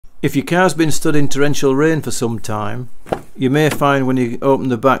If your car's been stood in torrential rain for some time, you may find when you open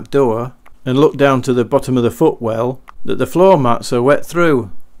the back door and look down to the bottom of the footwell that the floor mats are wet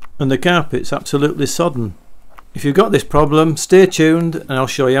through and the carpet's absolutely sodden. If you've got this problem, stay tuned and I'll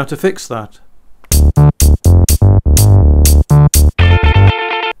show you how to fix that.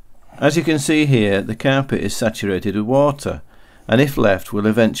 As you can see here, the carpet is saturated with water and if left will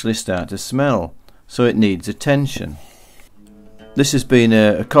eventually start to smell, so it needs attention. This has been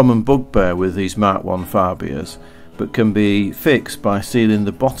a common bugbear with these Mark 1 Fabias, but can be fixed by sealing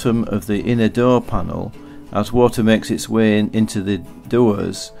the bottom of the inner door panel as water makes its way into the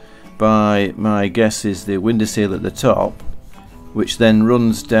doors by, my guess is, the window seal at the top, which then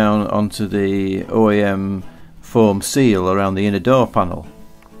runs down onto the OEM foam seal around the inner door panel,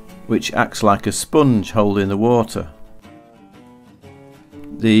 which acts like a sponge holding the water.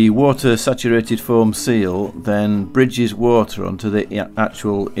 The water saturated foam seal then bridges water onto the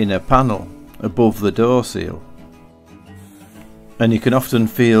actual inner panel above the door seal, and you can often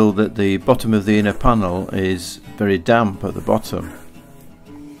feel that the bottom of the inner panel is very damp at the bottom.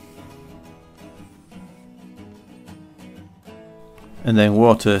 And then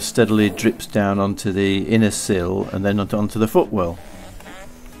water steadily drips down onto the inner sill and then onto the footwell.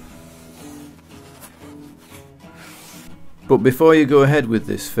 But before you go ahead with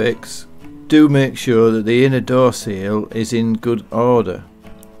this fix, do make sure that the inner door seal is in good order.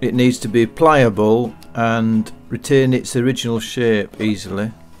 It needs to be pliable and retain its original shape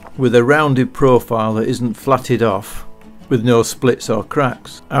easily, with a rounded profile that isn't flatted off, with no splits or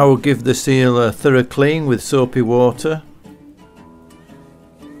cracks. I will give the seal a thorough clean with soapy water,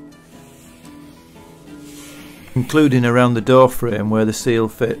 including around the door frame where the seal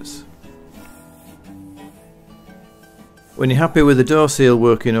fits. When you're happy with the door seal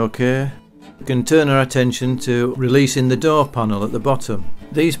working okay, we can turn our attention to releasing the door panel at the bottom.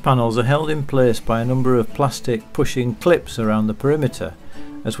 These panels are held in place by a number of plastic pushing clips around the perimeter,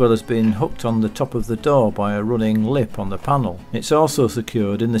 as well as being hooked on the top of the door by a running lip on the panel. It's also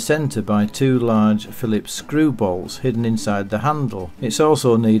secured in the centre by two large Phillips screw bolts hidden inside the handle. It's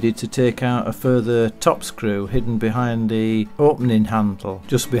also needed to take out a further top screw hidden behind the opening handle,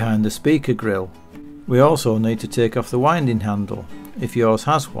 just behind the speaker grill. We also need to take off the winding handle, if yours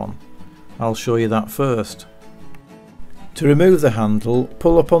has one. I'll show you that first. To remove the handle,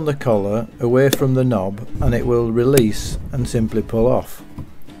 pull up on the collar away from the knob and it will release and simply pull off.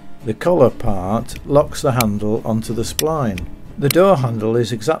 The collar part locks the handle onto the spline. The door handle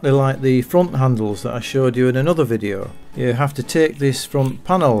is exactly like the front handles that I showed you in another video. You have to take this front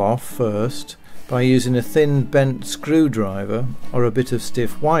panel off first by using a thin bent screwdriver or a bit of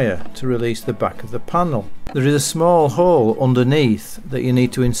stiff wire to release the back of the panel. There is a small hole underneath that you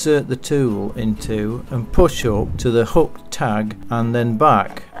need to insert the tool into and push up to the hook tag and then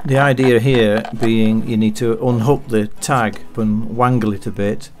back. The idea here being you need to unhook the tag and wangle it a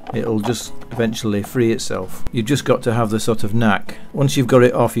bit. It'll just eventually free itself. You've just got to have the sort of knack. Once you've got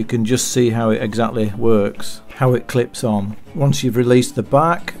it off, you can just see how it exactly works, how it clips on. Once you've released the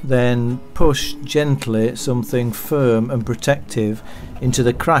back, then push gently something firm and protective into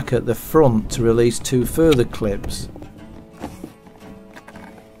the crack at the front to release two further clips.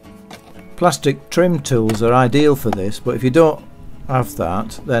 Plastic trim tools are ideal for this, but if you don't have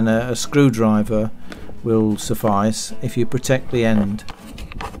that, then a screwdriver will suffice if you protect the end.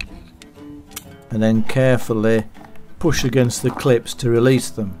 And then carefully push against the clips to release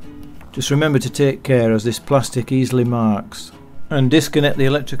them. Just remember to take care as this plastic easily marks. And disconnect the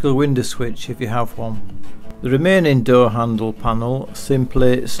electrical window switch if you have one. The remaining door handle panel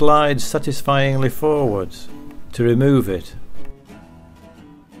simply slides satisfyingly forwards to remove it.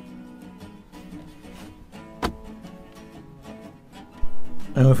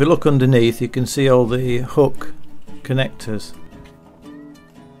 And if you look underneath, you can see all the hook connectors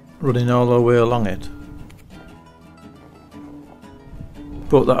running all the way along it.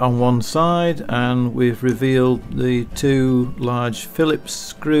 Put that on one side and we've revealed the two large Phillips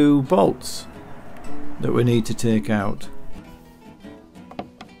screw bolts that we need to take out.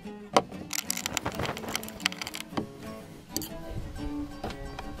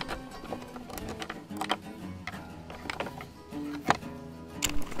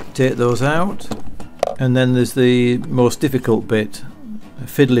 Take those out, and then there's the most difficult bit, a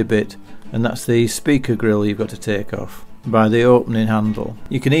fiddly bit, and that's the speaker grill you've got to take off by the opening handle.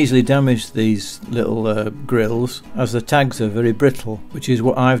 You can easily damage these little grills as the tags are very brittle, which is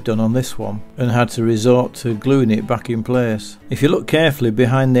what I've done on this one and had to resort to gluing it back in place. If you look carefully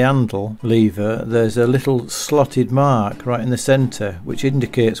behind the handle lever, there's a little slotted mark right in the centre which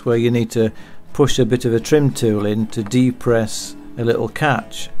indicates where you need to push a bit of a trim tool in to depress a little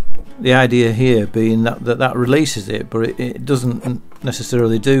catch The idea here being that releases it, but it doesn't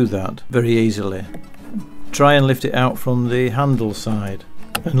necessarily do that very easily. Try and lift it out from the handle side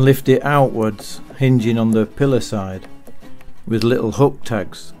and lift it outwards, hinging on the pillar side with little hook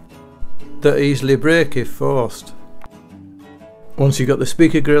tags that easily break if forced. Once you've got the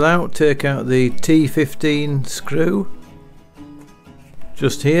speaker grill out, take out the T15 screw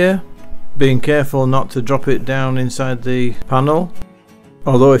just here, being careful not to drop it down inside the panel,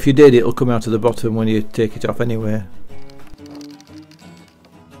 although if you did it'll come out of the bottom when you take it off anyway.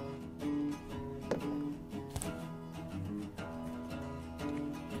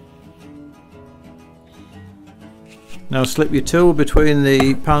 Now slip your tool between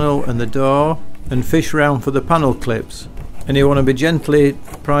the panel and the door and fish round for the panel clips, and you want to be gently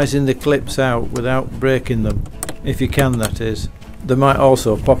prising the clips out without breaking them, if you can, that is. They might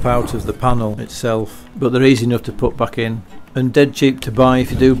also pop out of the panel itself, but they're easy enough to put back in and dead cheap to buy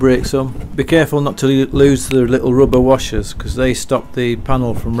if you do break some. Be careful not to lose the little rubber washers, because they stop the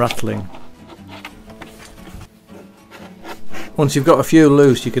panel from rattling. Once you've got a few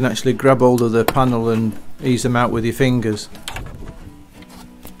loose, you can actually grab hold of the panel and ease them out with your fingers,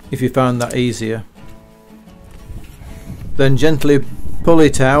 if you found that easier. Then gently pull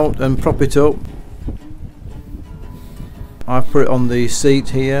it out and prop it up. I've put it on the seat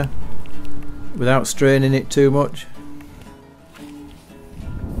here without straining it too much.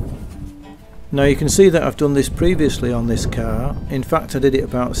 Now you can see that I've done this previously on this car. In fact, I did it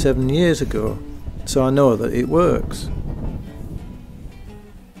about 7 years ago, so I know that it works.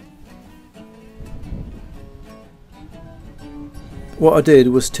 What I did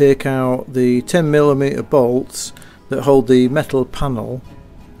was take out the 10mm bolts that hold the metal panel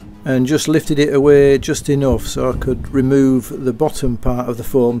and just lifted it away just enough so I could remove the bottom part of the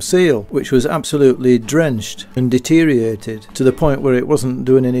foam seal, which was absolutely drenched and deteriorated to the point where it wasn't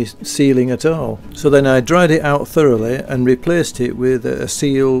doing any sealing at all. So then I dried it out thoroughly and replaced it with a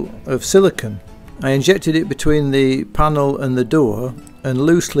seal of silicone. I injected it between the panel and the door and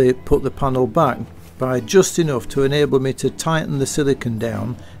loosely put the panel back by just enough to enable me to tighten the silicone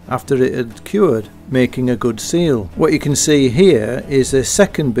down after it had cured, making a good seal. What you can see here is a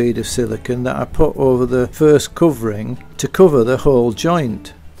second bead of silicone that I put over the first covering to cover the whole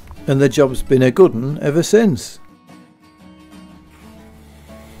joint, and the job's been a good one ever since.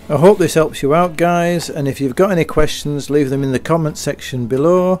 I hope this helps you out, guys, and if you've got any questions, leave them in the comment section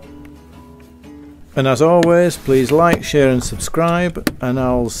below. And as always, please like, share and subscribe, and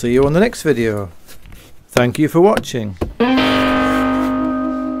I'll see you on the next video. Thank you for watching.